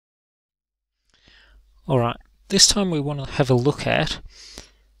Alright, this time we want to have a look at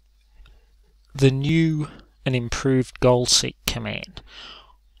the new and improved goal-seek command.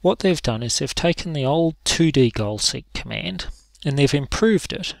 What they've done is they've taken the old 2D goal-seek command and they've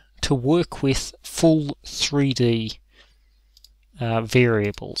improved it to work with full 3D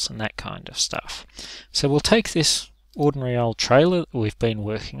variables and that kind of stuff. So we'll take this ordinary old trailer that we've been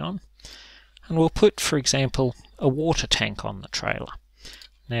working on and we'll put, for example, a water tank on the trailer.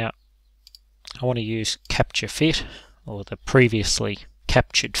 Now I want to use capture fit, or the previously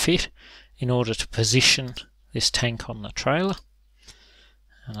captured fit, in order to position this tank on the trailer.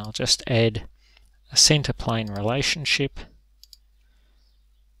 And I'll just add a center plane relationship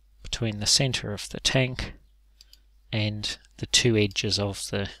between the center of the tank and the two edges of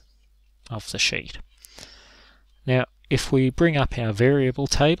the sheet. Now if we bring up our variable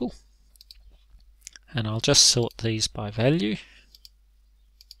table, and I'll just sort these by value,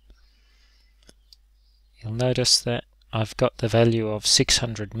 you'll notice that I've got the value of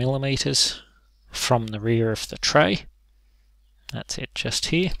 600 millimeters from the rear of the tray. That's it just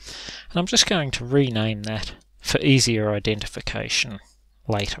here. And I'm just going to rename that for easier identification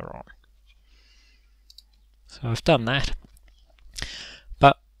later on. So I've done that.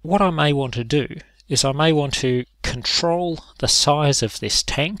 But what I may want to do is I may want to control the size of this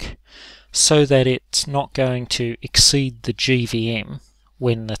tank so that it's not going to exceed the GVM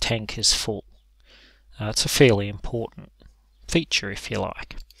when the tank is full. It's a fairly important feature, if you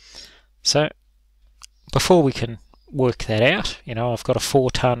like. So before we can work that out, I've got a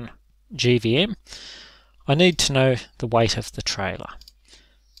 4-ton GVM. I need to know the weight of the trailer.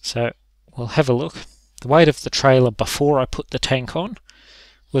 So we'll have a look. The weight of the trailer before I put the tank on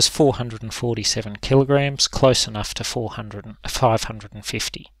was 447 kilograms, close enough to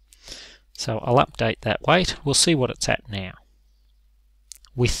 550. So I'll update that weight. We'll see what it's at now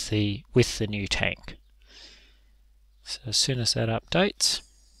with the new tank. So as soon as that updates,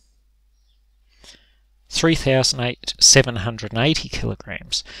 3,780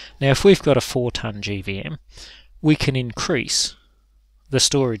 kilograms. Now if we've got a 4-ton GVM, we can increase the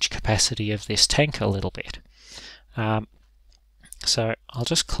storage capacity of this tank a little bit. So I'll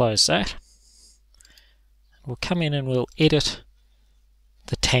just close that. We'll come in and we'll edit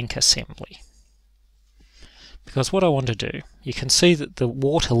the tank assembly. Because what I want to do, you can see that the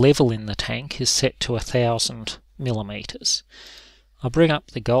water level in the tank is set to 1,000 millimeters. I'll bring up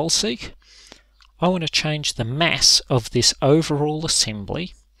the goal-seek. I want to change the mass of this overall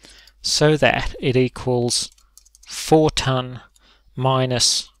assembly so that it equals 4-ton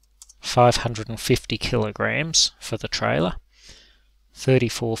minus 550 kilograms for the trailer,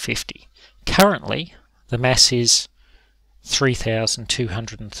 3450. Currently the mass is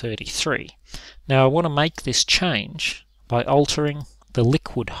 3,233. Now I want to make this change by altering the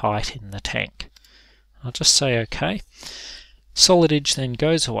liquid height in the tank. I'll just say OK. Solid Edge then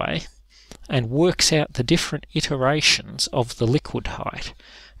goes away and works out the different iterations of the liquid height.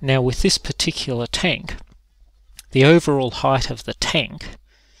 Now with this particular tank, the overall height of the tank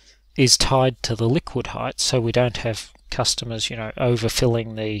is tied to the liquid height, so we don't have customers,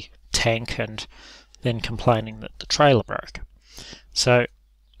 overfilling the tank and then complaining that the trailer broke. So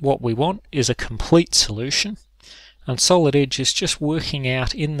what we want is a complete solution, and Solid Edge is just working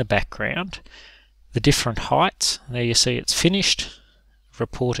out in the background the different heights. There you see it's finished,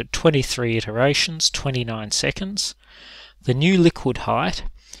 reported 23 iterations, 29 seconds. The new liquid height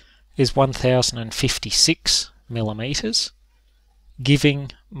is 1056 millimeters,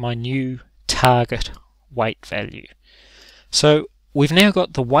 giving my new target weight value. So we've now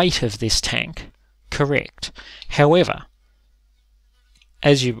got the weight of this tank correct. However,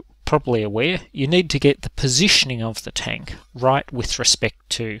 as you're probably aware, you need to get the positioning of the tank right with respect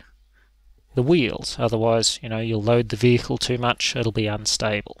to the wheels, otherwise you'll load the vehicle too much, it'll be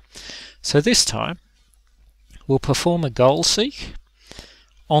unstable. So this time we'll perform a goal-seek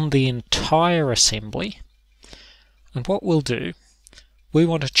on the entire assembly, and what we'll do, we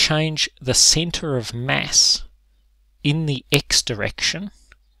want to change the center of mass in the X direction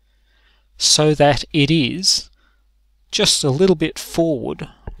so that it is just a little bit forward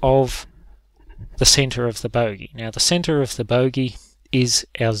of the center of the bogie. Now the center of the bogie is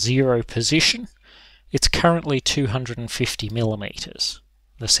our 0 position. It's currently 250 millimeters,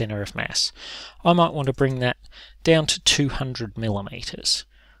 the center of mass. I might want to bring that down to 200 millimeters,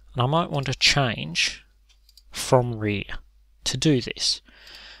 and I might want to change from rear to do this.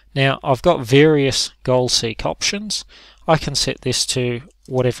 Now I've got various goal-seek options. I can set this to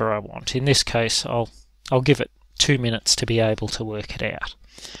whatever I want. In this case I'll give it 2 minutes to be able to work it out,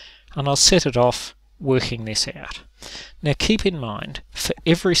 and I'll set it off working this out. Now keep in mind, for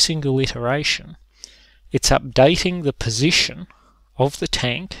every single iteration it's updating the position of the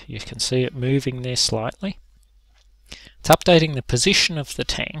tank. You can see it moving there slightly. It's updating the position of the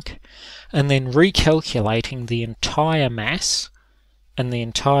tank and then recalculating the entire mass and the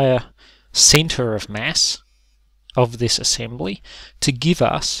entire center of mass of this assembly to give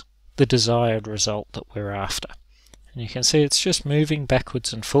us the desired result that we're after. And you can see it's just moving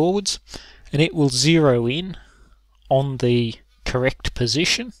backwards and forwards, and it will zero in on the correct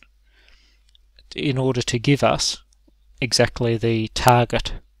position in order to give us exactly the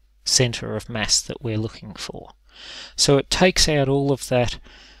target center of mass that we're looking for. So it takes out all of that,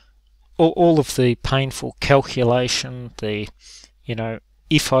 all of the painful calculation, the,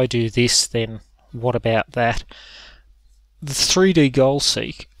 if I do this, then what about that? The 3D goal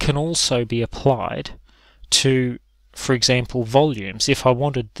seek can also be applied to, for example, volumes. If I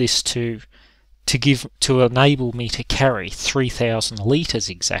wanted this to enable me to carry 3,000 litres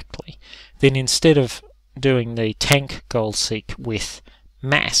exactly, then instead of doing the tank goal seek with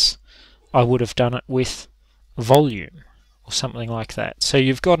mass, I would have done it with volume or something like that. So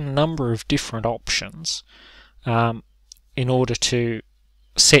you've got a number of different options in order to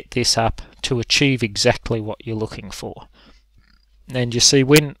set this up to achieve exactly what you're looking for. And you see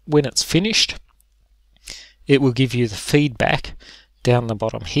when it's finished, it will give you the feedback down the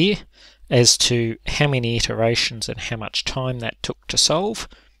bottom here as to how many iterations and how much time that took to solve,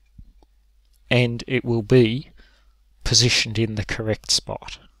 and it will be positioned in the correct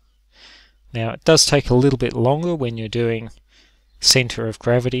spot. Now it does take a little bit longer when you're doing center of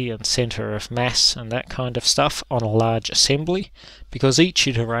gravity and center of mass and that kind of stuff on a large assembly, because each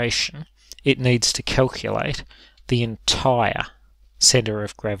iteration it needs to calculate the entire center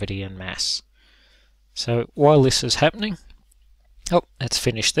of gravity and mass. So while this is happening, it's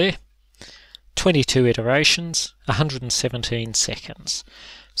finished there. 22 iterations, 117 seconds.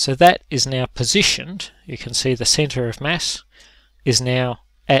 So that is now positioned. You can see the center of mass is now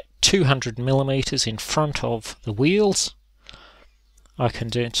at 200 millimeters in front of the wheels. I can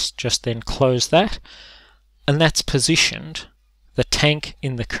just then close that, and that's positioned the tank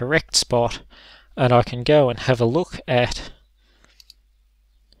in the correct spot, and I can go and have a look at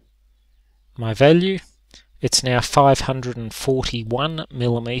my value. It's now 541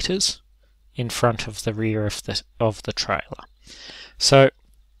 millimeters in front of the rear of the trailer. So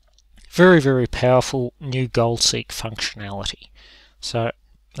very, very powerful new goal seek functionality. So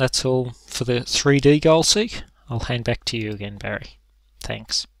that's all for the 3D goal seek. I'll hand back to you again, Barry.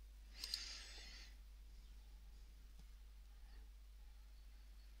 Thanks.